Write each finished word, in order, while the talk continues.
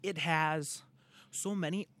It has so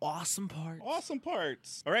many awesome parts. Awesome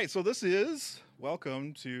parts. All right, so this is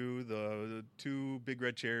welcome to the 2 Big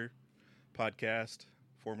Red Chair podcast,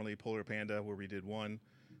 formerly Polar Panda, where we did one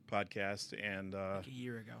podcast and Like a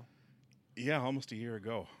year ago. Yeah, almost a year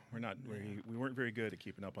ago. We weren't very good at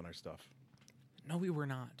keeping up on our stuff. No, we were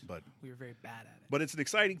not. But we were very bad at it. But it's an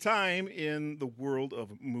exciting time in the world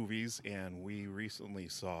of movies, and we recently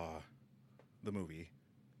saw the movie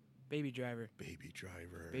Baby Driver. Baby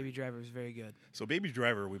Driver. Baby Driver was very good. So Baby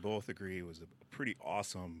Driver, we both agree, was a pretty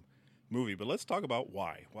awesome movie. But let's talk about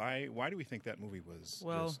why. Why do we think that movie was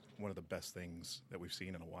just one of the best things that we've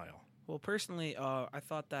seen in a while? Well, personally, I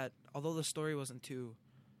thought that although the story wasn't too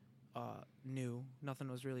new, nothing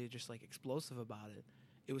was really just like explosive about it,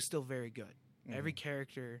 it was still very good. Mm-hmm. Every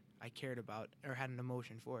character I cared about or had an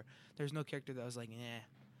emotion for. There's no character that was like,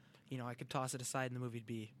 I could toss it aside and the movie'd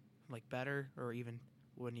be like better or even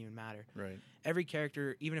wouldn't even matter. Right. Every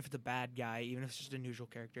character, even if it's a bad guy, even if it's just a neutral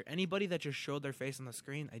character, anybody that just showed their face on the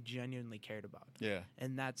screen, I genuinely cared about. Yeah.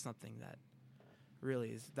 And that's something that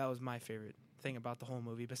really that was my favorite thing about the whole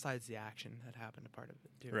movie, besides the action that happened a part of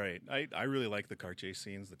it too. Right. I really like the car chase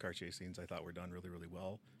scenes. The car chase scenes I thought were done really, really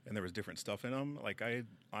well. And there was different stuff in them. Like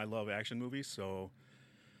I love action movies, so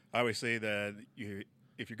I always say that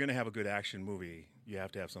if you're going to have a good action movie, you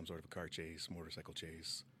have to have some sort of a car chase, motorcycle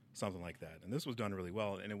chase, something like that. And this was done really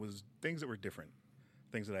well, and it was things that were different,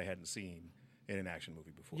 things that I hadn't seen in an action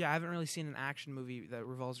movie before. Yeah, I haven't really seen an action movie that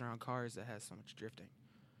revolves around cars that has so much drifting.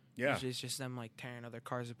 Yeah. Usually it's just them like tearing other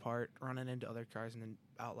cars apart, running into other cars, and then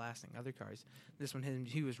outlasting other cars. This one,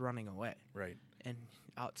 he was running away. Right. And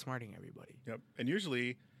outsmarting everybody. Yep. And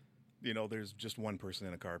usually, there's just one person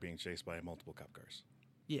in a car being chased by multiple cop cars.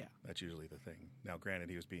 Yeah. That's usually the thing. Now, granted,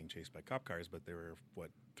 he was being chased by cop cars, but there were,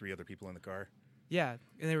 3 other people in the car? Yeah,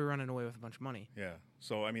 and they were running away with a bunch of money. Yeah.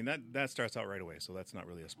 So, I mean, that starts out right away, so that's not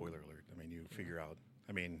really a spoiler alert. I mean, you figure out...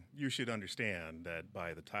 I mean, you should understand that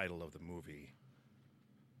by the title of the movie...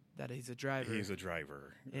 That he's a driver. He's a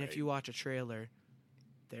driver. And if you watch a trailer,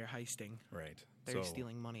 they're heisting. Right. They're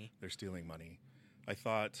stealing money. They're stealing money.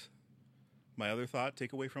 My other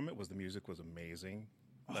takeaway from it was the music was amazing.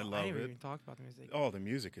 I love it. I didn't even talk about the music. Oh, the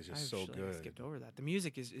music is just so good. I skipped over that. The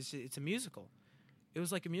music it's a musical. It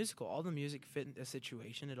was like a musical. All the music fit in a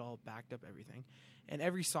situation. It all backed up everything. And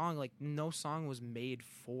every song, like no song was made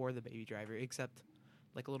for the Baby Driver except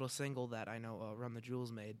like a little single that I know Run the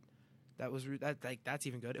Jewels made. That's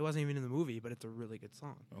even good. It wasn't even in the movie, but it's a really good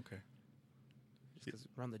song. Okay. Just because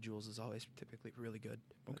Run the Jewels is always typically really good.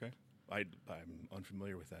 Okay. I'm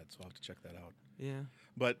unfamiliar with that, so I'll have to check that out. Yeah.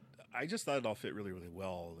 But I just thought it all fit really, really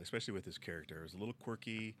well, especially with his character. It was a little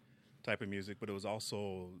quirky type of music, but it was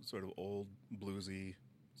also sort of old bluesy,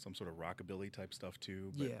 some sort of rockabilly type stuff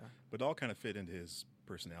too. But, But it all kind of fit into his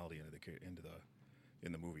personality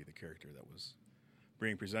in the movie, the character that was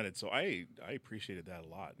being presented. So I appreciated that a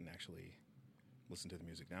lot and actually listened to the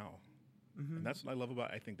music now. Mm-hmm. And that's what I love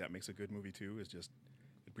about. I think that makes a good movie too. Is just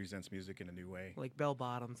it presents music in a new way. Like Bell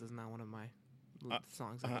Bottoms is not one of my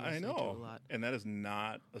songs. I know, to a lot. And that is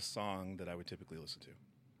not a song that I would typically listen to.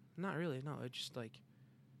 Not really. No, it's just like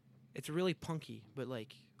it's really punky, but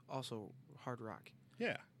like also hard rock.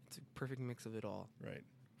 Yeah, it's a perfect mix of it all. Right.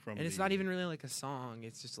 It's not even really like a song.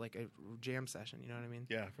 It's just like a jam session. You know what I mean?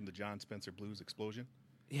 Yeah, from the John Spencer Blues Explosion.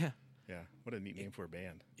 Yeah. Yeah. What a neat name for a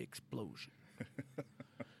band. Explosion.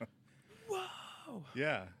 Whoa.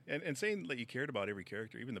 Yeah, and saying that you cared about every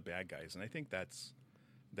character, even the bad guys, and I think that's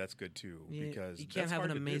good too. Yeah, because you can't have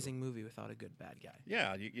an amazing movie without a good bad guy.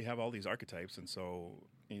 Yeah, you have all these archetypes, and so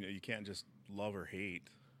you can't just love or hate.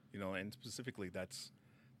 And specifically that's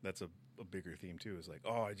a bigger theme too. Is like,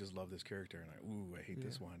 oh, I just love this character, and I hate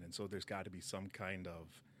this one, and so there's got to be some kind of,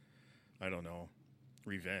 I don't know,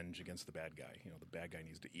 revenge against the bad guy. The bad guy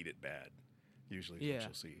needs to eat it bad. Usually, is what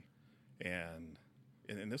you'll see, and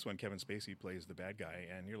in this one, Kevin Spacey plays the bad guy,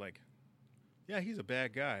 and you're like, yeah, he's a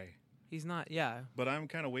bad guy. He's not, yeah. But I'm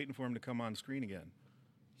kind of waiting for him to come on screen again.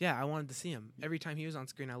 Yeah, I wanted to see him. Every time he was on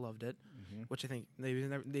screen, I loved it, which I think they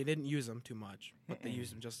didn't use him too much, but they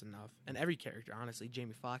used him just enough. And every character, honestly,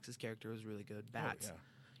 Jamie Foxx's character was really good. Bats,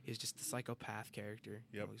 he's just a psychopath character.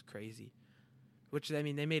 Yep. He's crazy. Which, I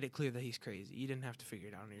mean, they made it clear that he's crazy. You didn't have to figure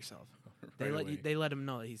it out on yourself. They let him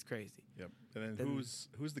know that he's crazy. Yep. And then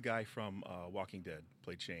who's the guy from Walking Dead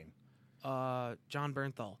played Shane? John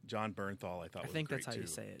Bernthal. John Bernthal, I thought. I think that's how you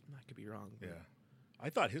say it. I could be wrong. Yeah, I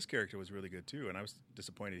thought his character was really good too, and I was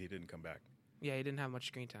disappointed he didn't come back. Yeah, he didn't have much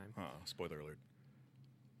screen time. Spoiler alert.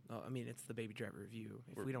 I mean, it's the Baby Driver review.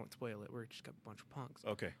 If we don't spoil it, we're just a bunch of punks.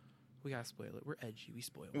 Okay. We gotta spoil it. We're edgy. We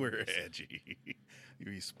spoil it. We're edgy.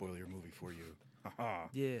 We spoil your movie for you.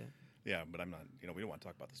 Yeah. Yeah, but I'm not. We don't want to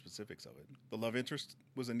talk about the specifics of it. The love interest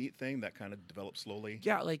was a neat thing that kind of developed slowly.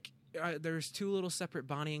 Yeah, like there's two little separate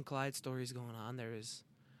Bonnie and Clyde stories going on. There's,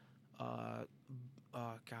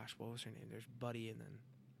 gosh, what was her name? There's Buddy, and then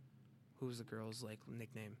who was the girl's like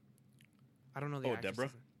nickname? I don't know the actress.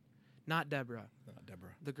 Deborah? Not Deborah. Not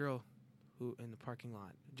Deborah. The girl who in the parking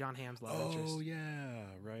lot. John Hamm's love interest. Oh, yeah,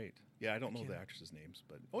 right. Yeah, I don't know the actresses' names,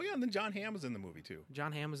 but and then John Hamm was in the movie too.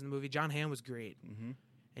 John Hamm was in the movie. John Hamm was great, and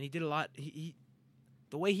he did a lot. He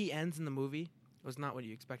the way he ends in the movie was not what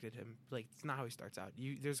you expected him. Like, it's not how he starts out.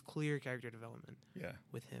 There's clear character development.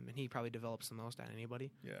 With him, and he probably develops the most out of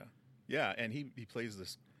anybody. Yeah, and he plays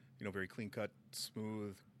this, very clean cut,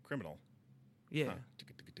 smooth criminal. Yeah.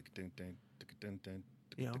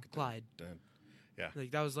 Clyde. Yeah.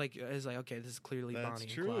 Like, that was like, it's like, okay, this is clearly Bonnie and Clyde.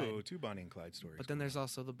 That's true. Two Bonnie and Clyde stories. But then there's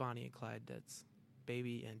also the Bonnie and Clyde that's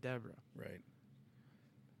Baby and Deborah. Right.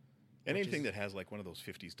 And anything that has like one of those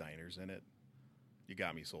 50s diners in it, you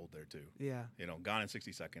got me sold there too. Yeah. Gone in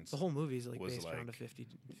 60 Seconds. The whole movie is like based around a 50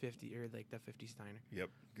 or like the 50s diner. Yep.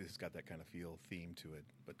 It's got that kind of theme to it.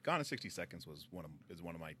 But Gone in 60 Seconds is one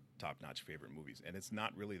of my top-notch favorite movies. And it's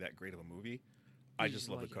not really that great of a movie. I just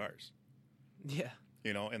love the cars. Yeah.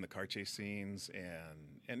 And the car chase scenes,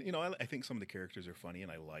 and I think some of the characters are funny,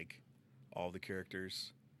 and I like all the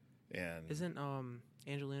characters. And isn't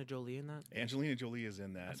Angelina Jolie in that? Angelina Jolie is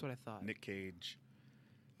in that. That's what I thought. Nick Cage,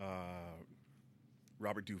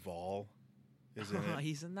 Robert Duvall is in it.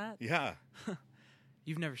 He's in that? Yeah.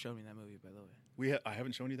 You've never shown me that movie, by the way. I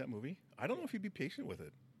haven't shown you that movie. I don't know if you'd be patient with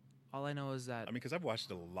it. All I know is that... I mean, because I've watched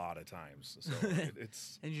it a lot of times, so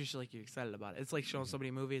it's... And you're just like, you're excited about it. It's like showing somebody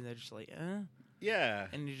a movie, and they're just like, Yeah.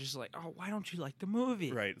 And you're just like, oh, why don't you like the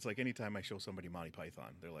movie? Right. It's like anytime I show somebody Monty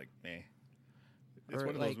Python, they're like, eh. It's or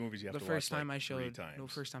one of those movies you have to watch The first time I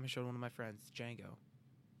showed one of my friends, Django.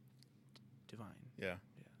 Divine. Yeah.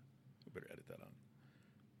 We better edit that on.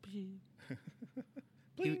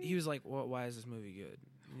 He was like, well, why is this movie good?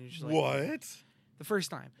 And you're just like, what? The first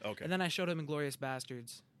time. Okay. And then I showed him Inglourious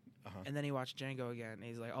Bastards. And then he watched Django again, and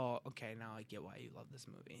he's like, "Oh, okay, now I get why you love this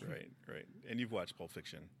movie." Right. And you've watched Pulp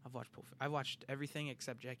Fiction. I've watched everything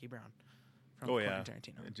except Jackie Brown from Quentin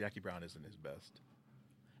Tarantino. And Jackie Brown isn't his best.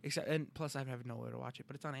 And plus, I have nowhere to watch it,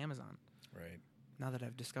 but it's on Amazon. Right. Now that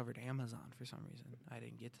I've discovered Amazon, for some reason, I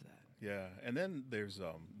didn't get to that. Yeah, and then there's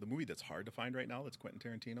the movie that's hard to find right now. That's Quentin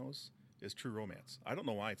Tarantino's is True Romance. I don't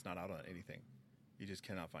know why it's not out on anything. You just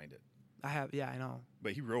cannot find it. I know.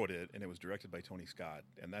 But he wrote it, and it was directed by Tony Scott,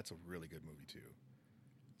 and that's a really good movie, too.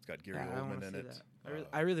 It's got Gary Oldman in it.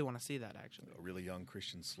 I really want to see that, actually. A really young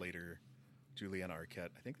Christian Slater, Juliana Arquette.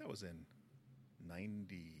 I think that was in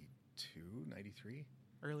 92, 93?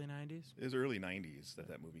 Early 90s? It was early 90s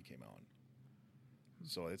that movie came out.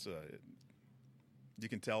 So you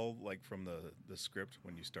can tell, like, from the script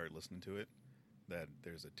when you start listening to it, that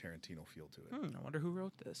there's a Tarantino feel to it. I wonder who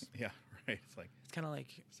wrote this. Yeah, right. It's kind of like...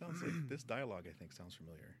 Sounds like this dialogue, I think, sounds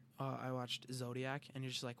familiar. I watched Zodiac, and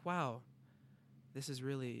you're just like, wow, this is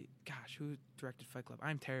really... Gosh, who directed Fight Club?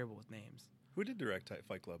 I'm terrible with names. Who did direct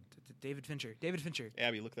Fight Club? David Fincher.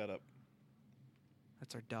 Abby, look that up.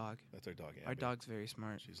 That's our dog. Abby. Our dog's very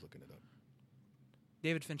smart. She's looking it up.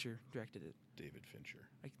 David Fincher directed it. David Fincher.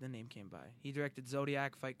 Like, the name came by. He directed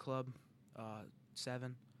Zodiac, Fight Club,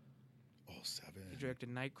 Seven. Oh, Seven. He directed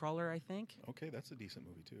Nightcrawler, I think. Okay, that's a decent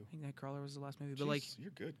movie, too. I think Nightcrawler was the last movie. Jeez, but, like...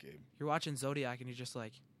 You're good, Gabe. You're watching Zodiac, and you're just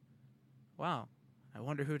like, wow, I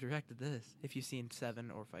wonder who directed this. If you've seen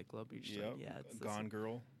Seven or Fight Club, you're just like, yeah. It's Gone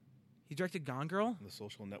Girl. He directed Gone Girl? The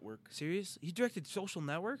Social Network. Serious? He directed Social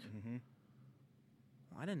Network? Mm-hmm.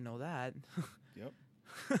 Well, I didn't know that. Yep.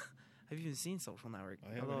 I've even seen Social Network.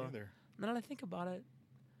 I haven't either. Now that I think about it,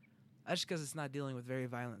 that's just because it's not dealing with very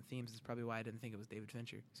violent themes. It's probably why I didn't think it was David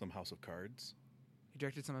Fincher. Some House of Cards. He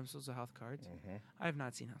directed some episodes of House of Cards? Mm-hmm. I have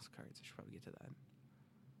not seen House of Cards. I should probably get to that.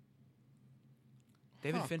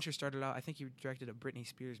 David Fincher started out, I think he directed a Britney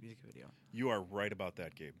Spears music video. You are right about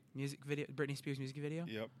that, Gabe. Britney Spears music video?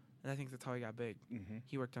 Yep. And I think that's how he got big. Mm-hmm.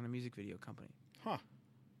 He worked on a music video company. Huh.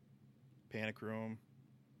 Panic Room.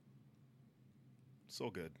 So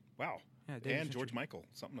good. Wow. Yeah, and Fincher. George Michael.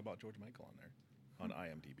 Something about George Michael on there. On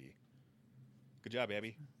IMDb. Good job,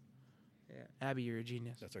 Abby. Yeah. Abby, you're a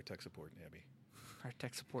genius. That's our tech support, Abby. Our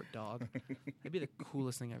tech support dog. That'd be the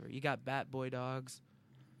coolest thing ever. You got bat boy dogs.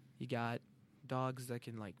 You got dogs that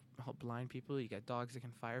can, like, help blind people. You got dogs that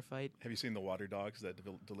can firefight. Have you seen the water dogs that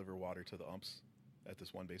deliver water to the umps at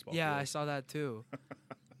this one baseball field? I saw that too.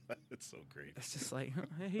 It's so great. It's just like,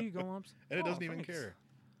 hey, here you go, umps. And it doesn't even care.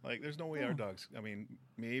 Like, there's no way our dogs, I mean,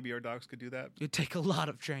 maybe our dogs could do that. It would take a lot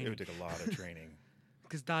of training. It would take a lot of training.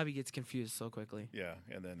 Because Dobby gets confused so quickly. Yeah,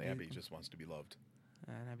 and then Abby just wants to be loved.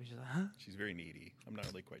 And Abby's just like, huh? She's very needy. I'm not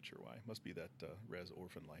really quite sure why. Must be that res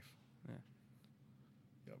orphan life. Yeah.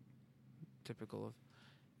 Yep. Typical of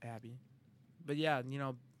Abby. But yeah,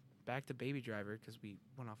 back to Baby Driver because we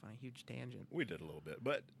went off on a huge tangent. We did a little bit,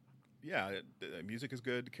 but yeah, the music is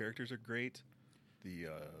good. The characters are great. The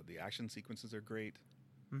action sequences are great.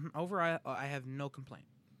 Mm-hmm. Overall, I have no complaint.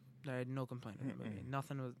 I had no complaint with the movie.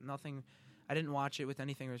 Nothing. I didn't watch it with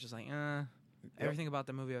anything. It was just like, Everything about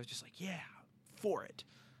the movie, I was just like, yeah, for it.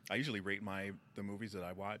 I usually rate the movies that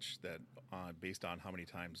I watch that based on how many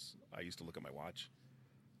times I used to look at my watch.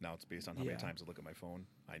 Now it's based on how many times I look at my phone.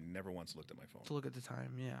 I never once looked at my phone. To look at the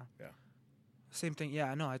time, yeah. Yeah. Same thing.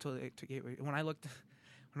 Yeah, no, I totally took it. When I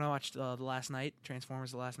watched The Last Night,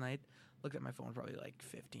 Transformers The Last Night, looked at my phone probably like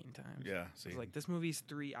 15 times. Yeah, see. I was like, this movie's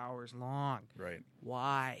 3 hours long. Right.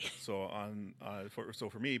 Why? So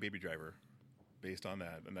for me, Baby Driver, based on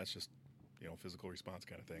that, and that's just physical response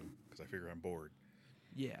kind of thing because I figure I'm bored.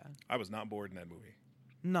 Yeah. I was not bored in that movie.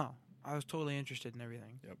 No, I was totally interested in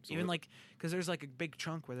everything. Yep. So even because there's like a big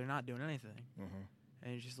chunk where they're not doing anything. Mm-hmm.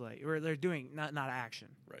 And it's just like, or they're doing not action.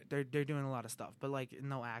 Right. They're doing a lot of stuff, but like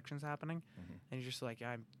no action's happening. Mm-hmm. And you're just like,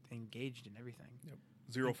 I'm engaged in everything. Yep.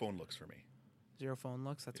 0 phone looks for me. 0 phone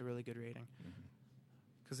looks. That's a really good rating.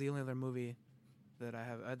 Because Mm-hmm. the only other movie that I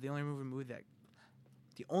have, the only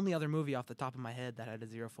other movie off the top of my head that had a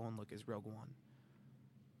 0 phone look is Rogue One.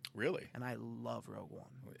 Really? And I love Rogue One.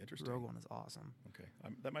 Oh, interesting. Rogue One is awesome. Okay.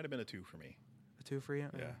 That might have been a 2 for me. A 2 for you?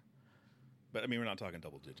 Yeah. But, I mean, we're not talking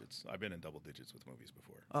double digits. I've been in double digits with movies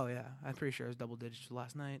before. Oh, yeah. I'm pretty sure it was double digits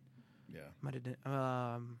Last Night. Yeah. Might have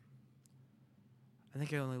I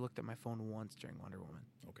think I only looked at my phone once during Wonder Woman.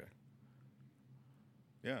 Okay.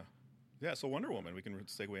 Yeah. Yeah, so Wonder Woman, we can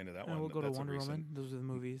segue into that one. We'll go to Wonder Woman. Those are the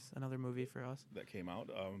movies. Another movie for us. That came out.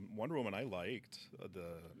 Wonder Woman, I liked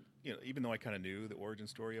even though I kind of knew the origin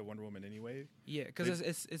story of Wonder Woman anyway. Yeah, because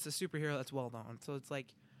it's a superhero that's well known. So it's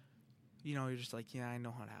like, you're just like, yeah, I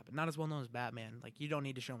know how it happened. Not as well known as Batman. Like, you don't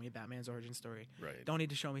need to show me Batman's origin story. Right. Don't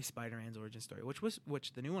need to show me Spider-Man's origin story,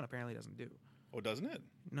 which the new one apparently doesn't do. Oh, doesn't it?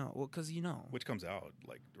 No, well, because Which comes out,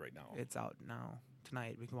 like, right now. It's out now.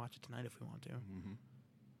 Tonight. We can watch it tonight if we want to. Mm-hmm.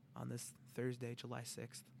 On this Thursday, July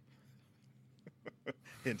 6th.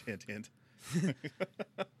 Hint, hint, hint.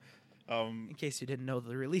 In case you didn't know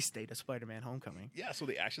the release date of Spider-Man Homecoming. Yeah, so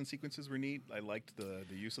the action sequences were neat. I liked the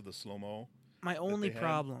use of the slow-mo. My only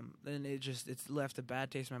problem, and it's left a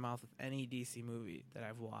bad taste in my mouth with any DC movie that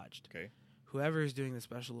I've watched. Okay. Whoever is doing the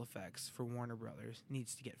special effects for Warner Brothers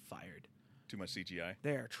needs to get fired. Too much CGI?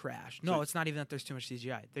 They are trash. No, it's not even that there's too much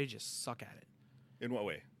CGI. They just suck at it. In what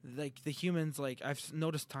way? Like, the humans, like, I've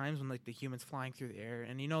noticed times when, like, the humans flying through the air,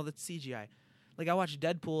 and that's CGI. Like, I watched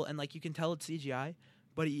Deadpool, and, like, you can tell it's CGI,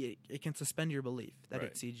 but it can suspend your belief that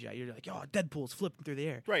it's CGI. You're like, oh, Deadpool's flipping through the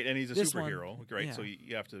air. Right, and he's a superhero, right? Yeah. So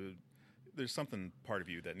you have to... There's something part of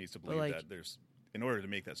you that needs to believe that there's... In order to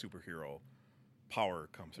make that superhero power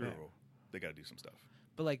come through, they got to do some stuff.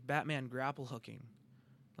 But, like, Batman grapple hooking,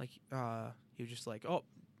 like, he was just like, oh,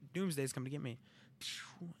 Doomsday's coming to get me.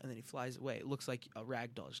 And then he flies away. It looks like a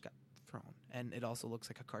rag doll just got thrown. And it also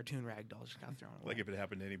looks like a cartoon rag doll just got thrown away. Like if it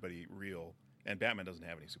happened to anybody real, and Batman doesn't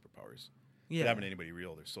have any superpowers. Yeah. If it happened to anybody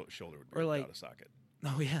real, their shoulder would be out of socket.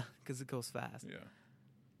 Oh, yeah, because it goes fast. Yeah.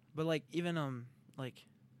 But, like, even, like,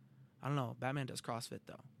 I don't know, Batman does CrossFit,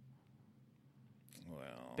 though.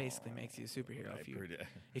 Well... Basically makes you a superhero.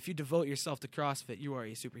 If you devote yourself to CrossFit, you are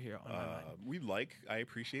a superhero in my mind. I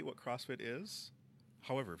appreciate what CrossFit is.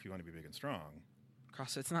 However, if you want to be big and strong...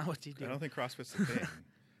 CrossFit's not what you do. I don't think CrossFit's the thing.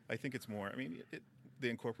 I think it's more... I mean, they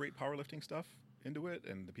incorporate powerlifting stuff into it,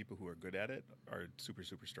 and the people who are good at it are super,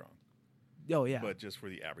 super strong. Oh, yeah. But just for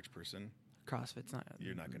the average person... CrossFit's not...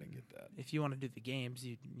 You're not going to get that. If you want to do the games,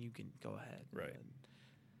 you can go ahead. Right.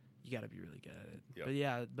 You got to be really good at it. Yep. But,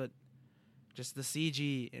 yeah, just the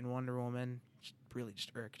CG in Wonder Woman really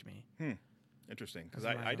just irked me. Interesting, because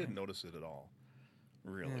I didn't notice it at all.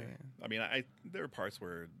 Really? Yeah. I mean, there were parts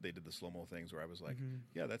where they did the slow-mo things where I was like,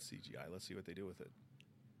 yeah, that's CGI. Let's see what they do with it.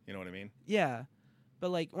 You know what I mean? Yeah. But,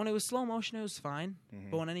 like, when it was slow motion, it was fine.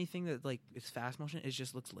 But when anything that, like, is fast motion, it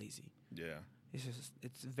just looks lazy. Yeah.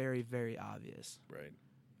 It's very, very obvious. Right.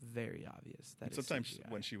 Very obvious. That sometimes CGI.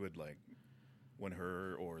 when she would, like, when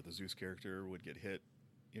her or the Zeus character would get hit,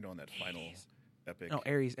 in that final epic... No,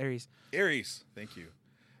 Ares. Ares! Thank you.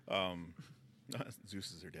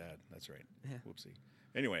 Zeus is her dad. That's right. Yeah. Whoopsie.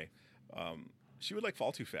 Anyway, she would, like,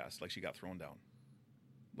 fall too fast, like she got thrown down.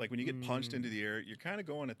 Like, when you get punched into the air, you're kind of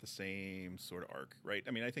going at the same sort of arc, right?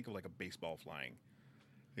 I mean, I think of, like, a baseball flying.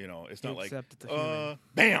 It's not like,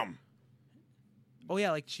 bam! Oh,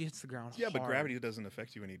 yeah, like, she hits the ground hard. But gravity doesn't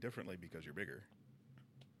affect you any differently because you're bigger.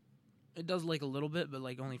 It does like a little bit, but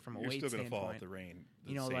like only from a weight standpoint. You're still going to fall at the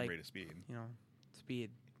same rate of speed.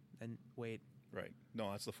 Speed and weight. Right.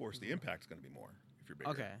 No, that's the force. The impact's going to be more if you're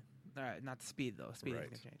bigger. Okay. All right. Not the speed though. Speed right. is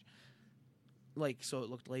going to change. Like, so it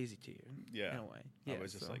looked lazy to you. Yeah. In a way. Yeah, I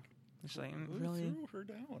was just like, really threw her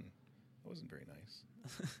down. That wasn't very nice.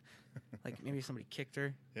 Like maybe somebody kicked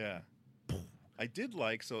her. Yeah. I did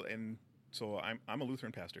like so I'm a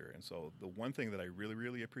Lutheran pastor, and so the one thing that I really,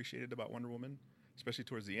 really appreciated about Wonder Woman, especially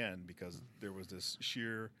towards the end, because there was this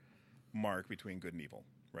sheer mark between good and evil,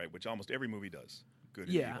 right? Which almost every movie does, good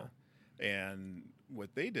and evil. And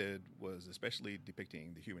what they did was, especially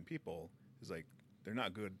depicting the human people, is like they're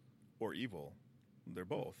not good or evil. They're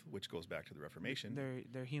both, which goes back to the Reformation.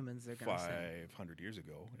 They're humans. They're gonna 500 years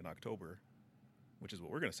ago in October, which is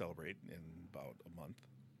what we're going to celebrate in about a month.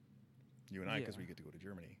 You and I, because we get to go to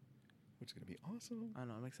Germany, which is going to be awesome. I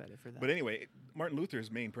know. I'm excited for that. But anyway, Martin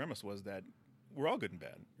Luther's main premise was that we're all good and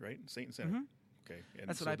bad, right? Saint and sinner. Mm-hmm. Okay, and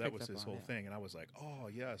that's so what I that picked was up his on, whole thing, and I was like, oh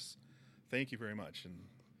yes, thank you very much. And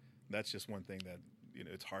that's just one thing that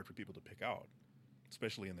it's hard for people to pick out,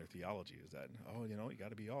 especially in their theology, is that you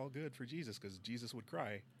got to be all good for Jesus because Jesus would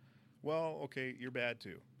cry. Well, okay, you're bad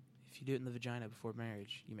too. If you do it in the vagina before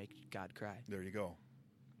marriage, you make God cry. There you go.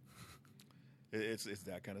 It's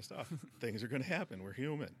that kind of stuff. Things are going to happen. We're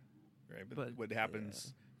human, right? But what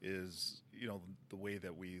happens is the way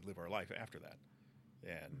that we live our life after that,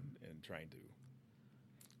 and trying to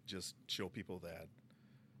just show people that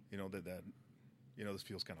that this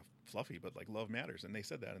feels kind of fluffy, but like love matters, and they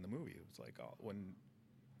said that in the movie. It was like when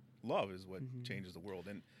love is what changes the world,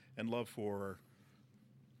 and love for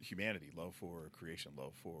humanity, love for creation,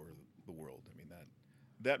 love for the world. I mean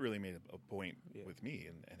that really made a point with me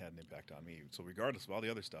and had an impact on me. So regardless of all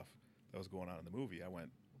the other stuff that was going on in the movie, I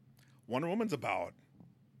went, Wonder Woman's about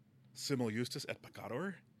simul justus et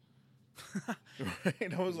peccator.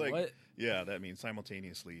 Right? I was like, what? Yeah, that means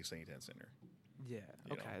simultaneously saint and sinner. Yeah.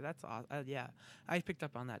 Okay, that's awesome. Yeah, I picked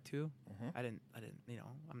up on that too. I didn't.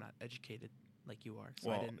 I'm not educated like you are,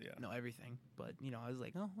 so I didn't know everything. But I was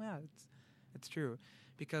like, oh yeah, it's true,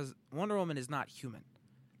 because Wonder Woman is not human.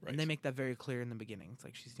 Right. And they make that very clear in the beginning. It's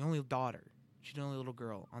like she's the only daughter. She's the only little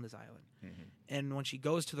girl on this island. Mm-hmm. And when she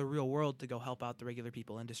goes to the real world to go help out the regular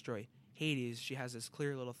people and destroy Hades, she has this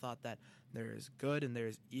clear little thought that there is good and there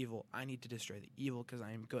is evil. I need to destroy the evil because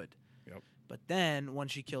I am good. Yep. But then when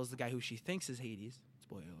she kills the guy who she thinks is Hades,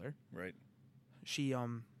 spoiler. Right. She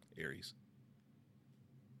Ares.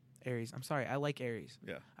 I'm sorry. I like Ares.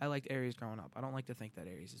 Yeah. I liked Ares growing up. I don't like to think that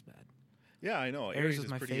Ares is bad. Yeah, I know. Ares is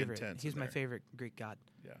my pretty favorite. Intense He's my favorite Greek god.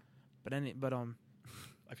 Yeah. But I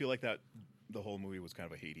feel like that the whole movie was kind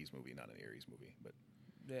of a Hades movie, not an Ares movie. But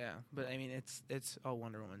yeah, but I mean it's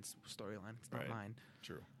Wonder Woman's storyline. It's not mine.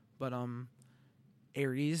 True. But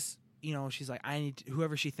Ares, she's like,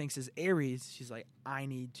 whoever she thinks is Ares, she's like, I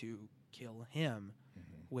need to kill him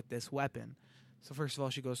with this weapon. So first of all,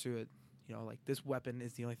 she goes through it, like this weapon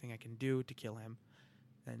is the only thing I can do to kill him.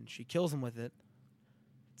 And she kills him with it.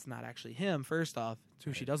 It's not actually him, first off. It's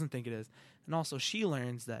who she doesn't think it is. And also she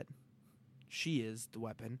learns that she is the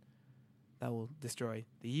weapon that will destroy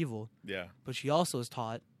the evil. Yeah. But she also is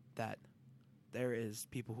taught that there is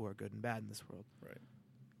people who are good and bad in this world. Right.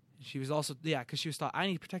 She was also, because she was taught, I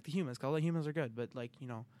need to protect the humans because all the humans are good. But,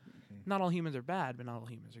 not all humans are bad, but not all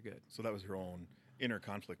humans are good. So that was her own inner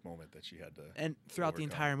conflict moment that she had to And throughout the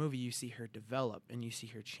overcome. entire movie, you see her develop and you see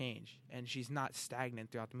her change. And she's not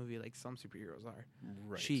stagnant throughout the movie like some superheroes are.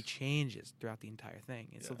 Right. She changes throughout the entire thing.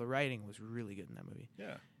 And so the writing was really good in that movie.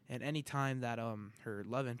 Yeah. And any time that her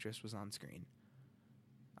love interest was on screen,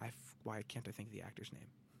 why can't I think of the actor's name?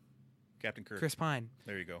 Captain Kirk. Chris Pine.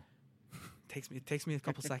 There you go. Takes me a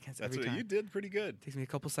couple seconds every time. You did pretty good. Takes me a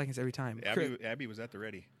couple seconds every time. Abby was at the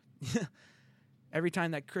ready. Every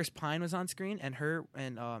time that Chris Pine was on screen and her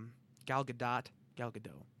and Gal Gadot.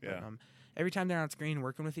 Yeah. Every time they're on screen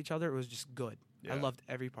working with each other, it was just good. Yeah. I loved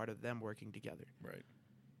every part of them working together. Right.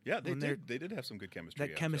 Yeah, they did have some good chemistry.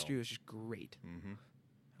 That chemistry was just great. Mm-hmm.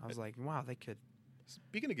 I was like, wow, they could.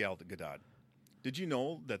 Speaking of Gal Gadot, did you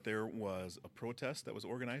know that there was a protest that was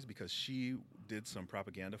organized because she did some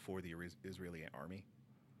propaganda for the Israeli army?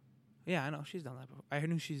 Yeah, I know. She's done that before. I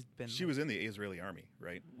knew she's been... She was in the Israeli army,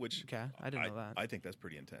 right? Which okay, I didn't know that. I think that's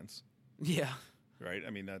pretty intense. Yeah. Right? I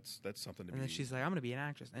mean, that's something to be... And then she's like, I'm going to be an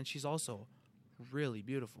actress. And she's also really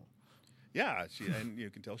beautiful. Yeah, and you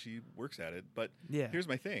can tell she works at it. But here's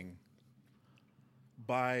my thing.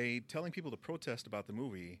 By telling people to protest about the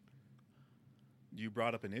movie, you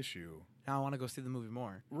brought up an issue. Now I want to go see the movie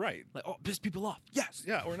more. Right. Like, piss people off. Yes.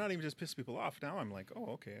 Yeah, or not even just piss people off. Now I'm like,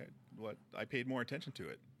 oh, okay. I paid more attention to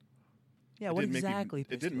it. Yeah, what exactly?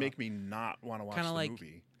 It didn't make me not want to watch the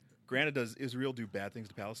movie. Granted, does Israel do bad things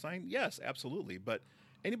to Palestine? Yes, absolutely. But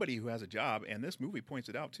anybody who has a job, and this movie points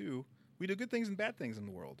it out too, we do good things and bad things in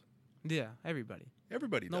the world. Yeah, everybody.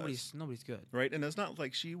 Everybody does. Nobody's good. Right? And it's not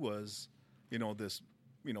like she was, this,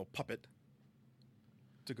 puppet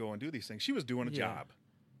to go and do these things. She was doing a job.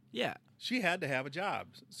 Yeah. She had to have a job.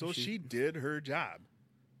 So she did her job.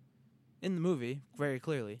 In the movie, very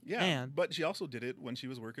clearly. Yeah. But she also did it when she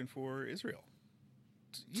was working for Israel.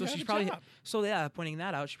 So she's probably pointing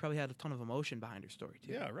that out, she probably had a ton of emotion behind her story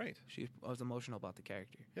too. Yeah, right. She was emotional about the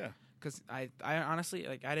character. Yeah. Because I honestly,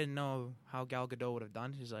 I didn't know how Gal Gadot would have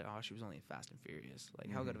done. She's like, she was only in Fast and Furious.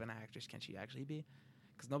 Like, how good of an actress can she actually be?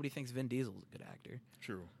 Because nobody thinks Vin Diesel's a good actor.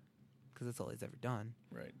 True. Because that's all he's ever done.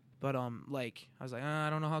 Right. But I was like, I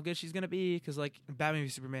don't know how good she's gonna be. Because Batman v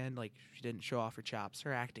Superman, she didn't show off her chops,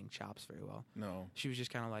 her acting chops very well. No. She was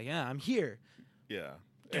just kind of like, I'm here. Yeah.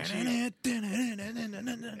 And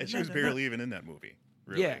she was barely even in that movie.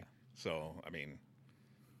 Really. Yeah. So I mean.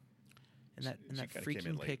 And that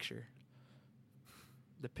freaking picture.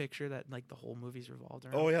 The picture that the whole movie's revolved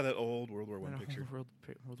around. Oh yeah, that old World War I picture. World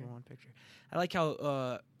War I picture. I like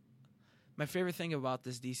how my favorite thing about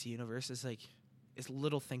this DC universe is it's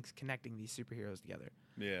little things connecting these superheroes together.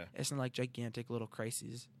 Yeah. It's not like gigantic little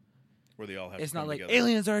crises. Where they all have it's to come not like together.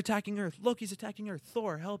 Aliens are attacking Earth, Loki's attacking Earth,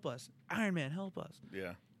 Thor, help us, Iron Man, help us.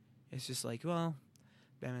 Yeah. It's just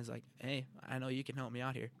Batman's like, hey, I know you can help me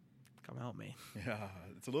out here. Come help me. Yeah,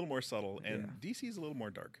 it's a little more subtle, and DC's a little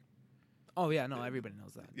more dark. Oh, yeah, no, everybody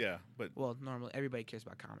knows that. Yeah, but... Well, normally, everybody cares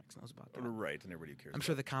about comics, knows about that. Right, and everybody cares I'm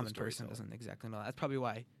sure the common person doesn't exactly know that. That's probably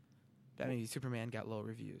why Batman v Superman got low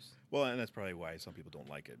reviews. Well, and that's probably why some people don't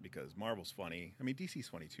like it, because Marvel's funny. I mean, DC's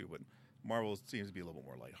funny too, but Marvel seems to be a little bit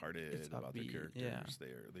more lighthearted about their characters. Yeah.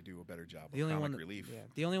 They do a better job of comic relief. Yeah.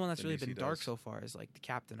 The only one that's really been dark does. so far is the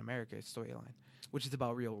Captain America storyline, which is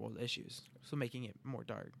about real world issues, so making it more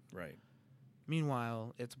dark. Right.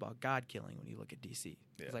 Meanwhile, it's about God killing when you look at DC.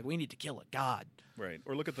 Yeah. It's we need to kill a god. Right.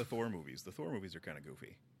 Or look at the Thor movies. The Thor movies are kind of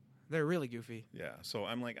goofy. They're really goofy. Yeah. So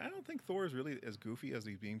I'm I don't think Thor is really as goofy as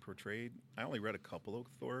he's being portrayed. I only read a couple of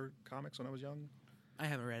Thor comics when I was young. I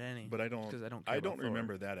haven't read any. But I don't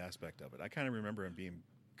remember Thor. that aspect of it. I kind of remember him being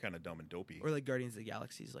kind of dumb and dopey. Or Guardians of the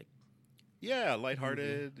Galaxy's Yeah,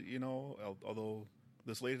 lighthearted, although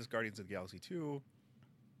this latest Guardians of the Galaxy 2,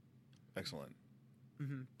 excellent.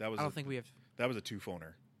 Mm-hmm. That was I don't think we have... That was a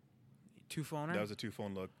 2-phoner. 2-phoner? That was a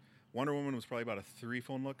 2-phone look. Wonder Woman was probably about a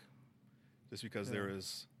 3-phone look, just because there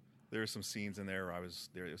were some scenes in there where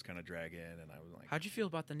it was kind of dragging, and I was like... How'd you feel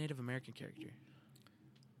about the Native American character?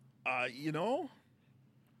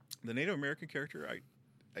 The Native American character,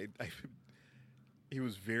 he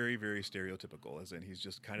was very, very stereotypical, as in he's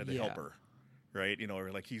just kind of the helper, right?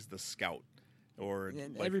 Or he's the scout, or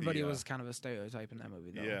everybody was kind of a stereotype in that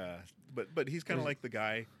movie, though. Yeah, but he's kind of like the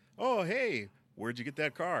guy. Oh, hey, where'd you get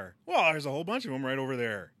that car? Well, there's a whole bunch of them right over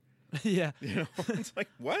there. Yeah, it's like,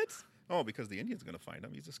 what? Oh, because the Indian's going to find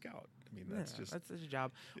him. He's a scout. I mean, that's his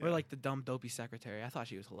job. Yeah. Or the dumb, dopey secretary. I thought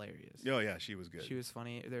she was hilarious. Oh, yeah, she was good. She was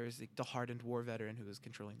funny. There was the hardened war veteran who was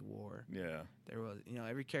controlling the war. Yeah. There was,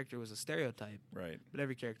 every character was a stereotype. Right. But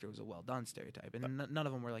every character was a well-done stereotype. And none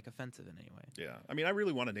of them were, offensive in any way. Yeah. I mean, I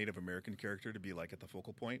really want a Native American character to be, at the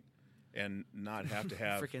focal point and not have to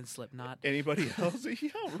have... Freaking Slipknot. Anybody else. Yeah,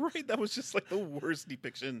 right. That was just, the worst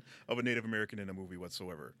depiction of a Native American in a movie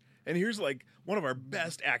whatsoever. And here's one of our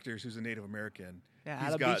best actors who's a Native American. Yeah,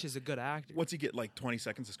 Adam Beach is a good actor. What's he get, 20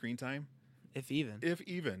 seconds of screen time? If even.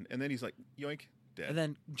 And then he's yoink, dead. And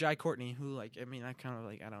then Jai Courtney, who I kind of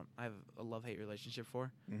I have a love-hate relationship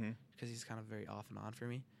for, because he's kind of very off and on for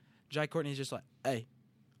me. Jai Courtney's just hey,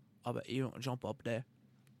 I bet you don't jump up there,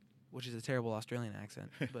 which is a terrible Australian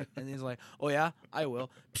accent. And he's like, oh yeah, I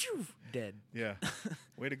will. Pew, dead. Yeah.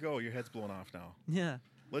 Way to go. Your head's blown off now. Yeah.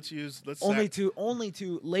 Only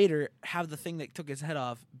to later have the thing that took his head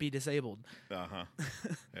off be disabled.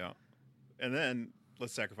 Yeah. And then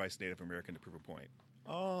let's sacrifice Native American to prove a point.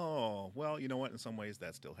 Oh, well, you know what? In some ways,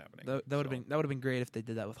 that's still happening. That would have been great if they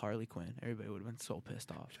did that with Harley Quinn. Everybody would have been so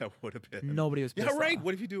pissed off. That would have been. Nobody was pissed off. Yeah, right.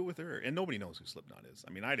 What if you do it with her? And nobody knows who Slipknot is.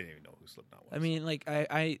 I mean, I didn't even know who Slipknot was. I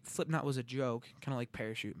mean, Slipknot was a joke, kind of like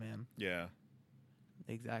Parachute Man. Yeah.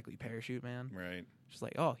 Exactly, Parachute Man. Right. Just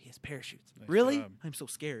oh, he has parachutes. Nice really? job. I'm so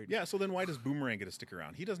scared. Yeah, so then why does Boomerang get to stick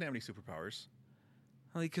around? He doesn't have any superpowers.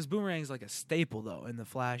 Because Boomerang's a staple, though, in the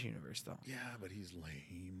Flash universe, though. Yeah, but he's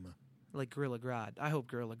lame. Like Gorilla Grodd. I hope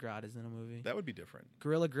Gorilla Grodd is in a movie. That would be different.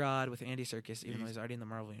 Gorilla Grodd with Andy Serkis, even though he's already in the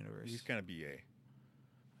Marvel universe. He's kind of BA.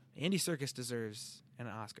 Andy Serkis deserves an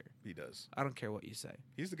Oscar. He does. I don't care what you say.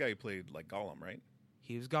 He's the guy who played Gollum, right?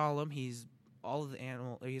 He was Gollum. He's all of the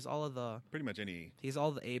animal. He's all of the pretty much any. He's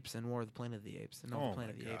all the apes in War of the Planet of the Apes. And all the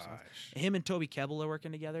Planet of the Apes ones. Him and Toby Kebbell are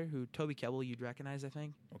working together. Who Toby Kebbell you'd recognize, I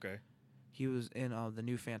think. Okay. He was in the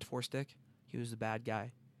new Fant Four Stick. He was the bad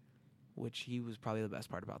guy, which he was probably the best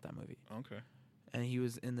part about that movie. Okay. And he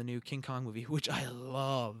was in the new King Kong movie, which I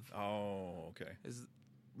love. Oh, okay. Is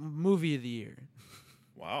movie of the year.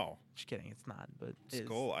 Wow. Just kidding, it's not. But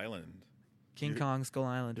Skull Island. King Kong, Skull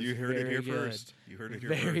Island. You heard it here first. You heard it here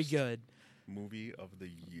first. Very good. Movie of the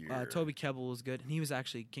year. Toby Kebbell was good, and he was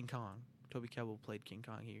actually King Kong. Toby Kebbell played King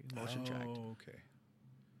Kong. He motion tracked. Oh, okay.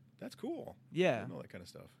 That's cool. Yeah. I didn't know that kind of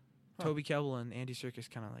stuff. Huh. Toby Kebbell and Andy Serkis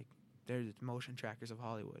kind of like they're the motion trackers of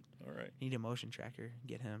Hollywood. All right. You need a motion tracker.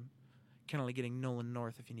 Get him. Kind of like getting Nolan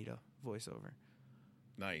North if you need a voiceover.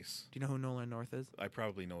 Nice. Do you know who Nolan North is? I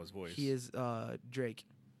probably know his voice. He is Drake.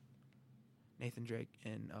 Nathan Drake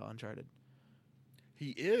in Uncharted.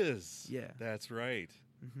 He is. Yeah. That's right.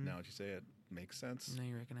 Mm-hmm. Now that you say it, makes sense. Now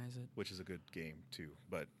you recognize it. Which is a good game, too.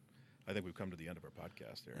 But I think we've come to the end of our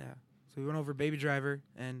podcast here. Yeah. So we went over Baby Driver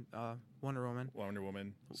and Wonder Woman. Wonder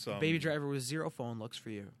Woman. Baby Driver was 0 phone looks for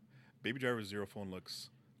you. Baby Driver was 0 phone looks.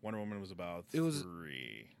 Wonder Woman was about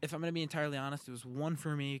 3. If I'm going to be entirely honest, it was 1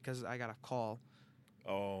 for me because I got a call.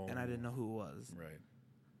 Oh. And I didn't know who it was. Right.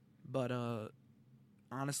 But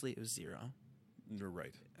honestly, it was 0. You're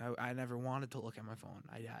right. I never wanted to look at my phone.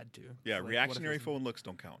 I had to. Yeah, reactionary phone looks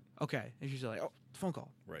don't count. Okay. It's usually like, oh, phone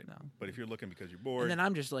call. Right. No. But if you're looking because you're bored. And then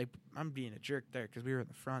I'm just like, I'm being a jerk there because we were in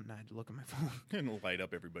the front and I had to look at my phone. And light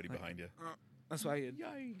up everybody behind you. That's why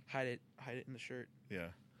I hide it in the shirt. Yeah.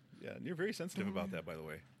 Yeah. And you're very sensitive about that, by the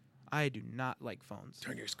way. I do not like phones.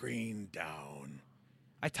 Turn your screen down.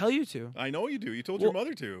 I tell you to. I know you do. You told your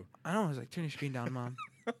mother to. I know. I was like, turn your screen down, Mom.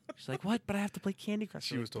 She's like, what? But I have to play Candy Crush.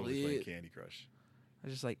 She was totally playing Candy Crush. I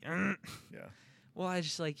was just like, Yeah. Well, I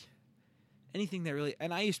just like anything that really.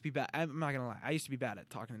 And I used to be bad. I'm not gonna lie. I used to be bad at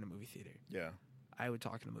talking in a movie theater. Yeah. I would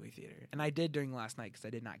talk in a movie theater, and I did during last night because I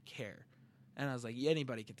did not care. And I was like,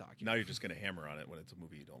 anybody can talk. Now you're just gonna hammer on it when it's a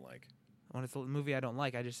movie you don't like. When it's a movie I don't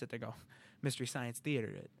like, I just sit there and go, Mystery Science Theater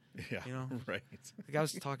it. Yeah. You know. Right. Like I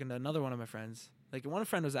was talking to another one of my friends. Like one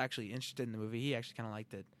friend was actually interested in the movie. He actually kind of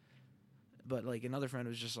liked it. But like another friend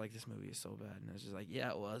was just like, this movie is so bad. And I was just like, yeah,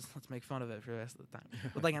 it was. Let's make fun of it for the rest of the time.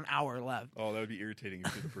 With like an hour left. Oh, that would be irritating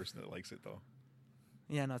if you're the person that likes it, though.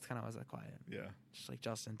 Yeah, no, it's kind of was that quiet. Yeah. Just like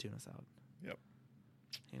Justin, tune us out. Yep.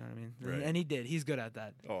 You know what I mean? Right. And he did. He's good at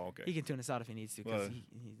that. Oh, okay. He can tune us out if he needs to because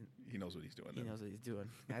he knows what he's doing. He knows what he's doing.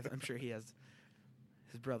 I'm sure he has.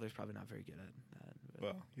 His brother's probably not very good at that.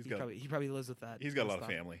 Well, he probably lives with that. He's got a lot of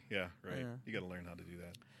family. Yeah, right. Yeah. You got to learn how to do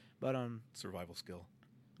that. But survival skill.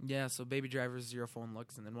 Yeah. So Baby Driver's 0 phone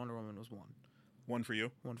looks, and then Wonder Woman was 1. 1 for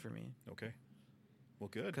you. 1 for me. Okay. Well,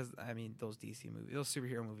 good. Because I mean, those DC movies, those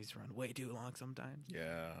superhero movies run way too long sometimes.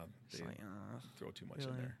 Yeah. They like, throw too much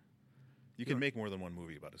really? in there. You can make more than one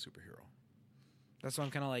movie about a superhero. That's why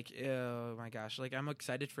I'm kind of like, oh my gosh, like I'm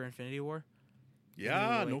excited for Infinity War.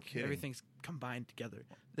 Yeah, like, no kidding. Everything's combined together.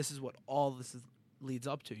 This is what all this leads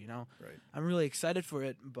up to, you know? Right. I'm really excited for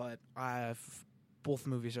it, but both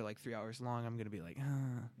movies are like 3 hours long. I'm going to be like,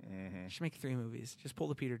 just make 3 movies. Just pull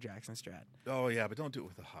the Peter Jackson strat. Oh, yeah, but don't do it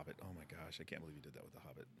with The Hobbit. Oh, my gosh. I can't believe you did that with The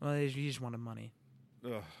Hobbit. Well, you just wanted money.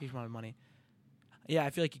 Ugh. You just wanted money. Yeah, I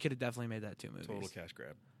feel like you could have definitely made that 2 movies. Total cash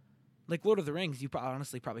grab. Like Lord of the Rings, you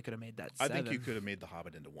honestly probably could have made that 7. I think you could have made The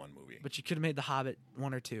Hobbit into 1 movie. But you could have made The Hobbit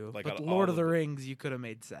 1 or 2. Like but Lord of the Rings, you could have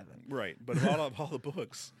made 7. Right. But of all the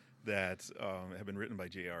books that have been written by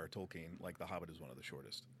J.R. Tolkien, like The Hobbit is one of the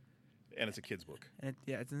shortest. And it's a kid's book. And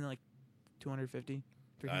it's in like 250,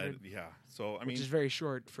 300. Yeah. So, I mean. Which is very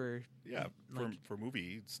short for. Yeah. For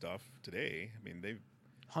movie stuff today. I mean,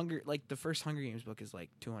 the first Hunger Games book is like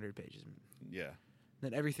 200 pages. Yeah.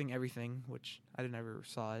 Then Everything, which I never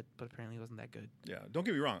saw it, but apparently wasn't that good. Yeah, don't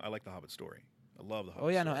get me wrong. I like the Hobbit story. I love the Hobbit. Oh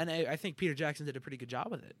yeah, story. no, and I think Peter Jackson did a pretty good job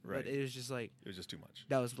with it. Right. But it was just like it was just too much.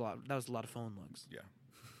 That was a lot of phone looks. Yeah.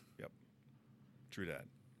 Yep. True that.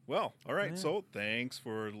 Well, all right. Yeah. So thanks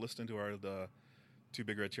for listening to the 2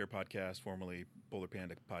 Big Red Chair podcast, formerly Polar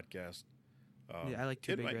Panda podcast. Yeah, I like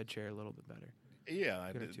 2 Big Red Chair a little bit better. Yeah,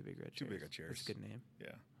 I did. 2 Big Red Chairs. 2 Big Red Chairs. That's a good name.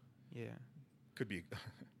 Yeah. Yeah. Could be.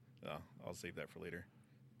 I'll save that for later.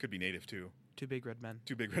 Could be native too. 2 Big Red Men.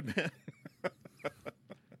 2 Big Red Men.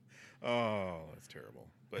 Oh, that's terrible.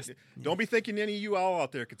 But don't be thinking any of you all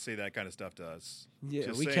out there could say that kind of stuff to us. Yeah,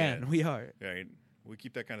 Just we saying. can. We are. Right. We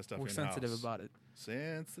keep that kind of stuff in-house. We're sensitive about it.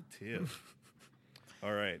 Sensitive.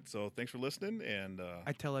 All right. So thanks for listening. And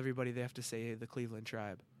I tell everybody they have to say the Cleveland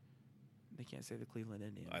Tribe. They can't say the Cleveland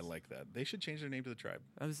Indians. I like that. They should change their name to the Tribe.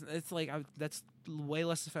 It's like that's way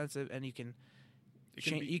less offensive, and you can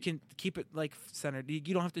You can keep it like centered.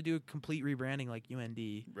 You don't have to do a complete rebranding like UND.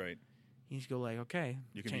 Right. You just go like, okay.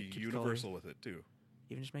 You can be universal with it too.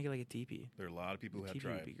 Even just make it like a teepee. There are a lot of people who have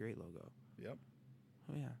tried. Would be a great logo. Yep.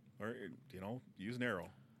 Oh yeah. Or use an arrow,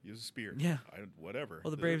 use a spear. Yeah. Whatever.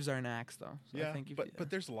 Well, the Braves are an axe though. So yeah. I think but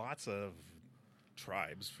there's lots of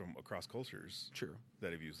tribes from across cultures. True.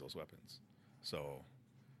 That have used those weapons. So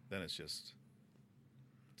then it's a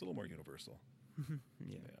little more universal.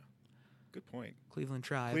 Yeah. Good point. Cleveland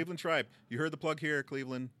Tribe. You heard the plug here,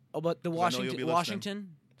 Cleveland. Oh, but the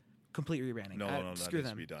Washington, complete rebranding. No, screw that needs them.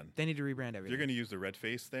 to be done. They need to rebrand everything. If you're going to use the red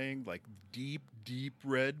face thing, like deep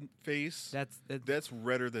red face. That's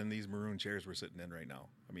redder than these maroon chairs we're sitting in right now.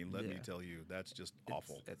 I mean, let me tell you, that's just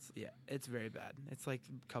awful. It's very bad. It's like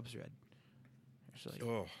Cubs red.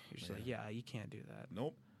 You're just like, you can't do that.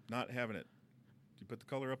 Nope, not having it. You put the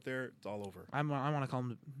color up there, it's all over. I want to call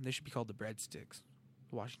them. They should be called the breadsticks.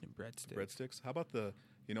 The Washington breadsticks. Breadsticks. How about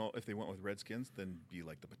if they went with Redskins, then be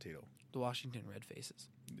like the potato. The Washington Red Faces.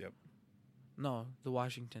 Yep. No, the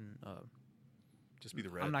Washington. Just be the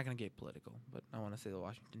red. I'm not going to get political, but I want to say the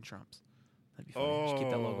Washington Trumps. That'd be funny. Just keep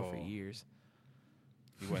that logo for years.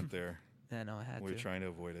 You went there. Yeah, no, I had to. We were trying to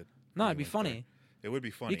avoid it. No, it'd be funny. There. It would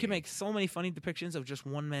be funny. You can make so many funny depictions of just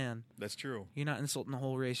one man. That's true. You're not insulting the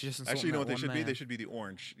whole race. You're just insulting Actually, you know what they should man. be? They should be the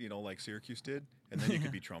orange, like Syracuse did, and then you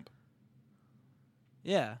could be Trump.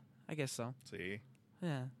 Yeah, I guess so. See?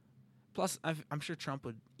 Yeah. Plus, I'm sure Trump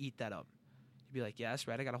would eat that up. He'd be like, yeah, that's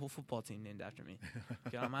right. I got a whole football team named after me.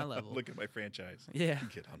 Get on my level. Look at my franchise. Yeah.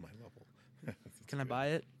 Get on my level. Can I buy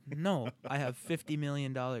it? No. I have $50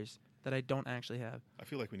 million that I don't actually have. I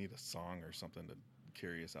feel like we need a song or something to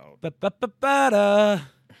carry us out. Ba-ba-ba-ba-da.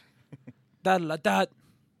 Da-da-da.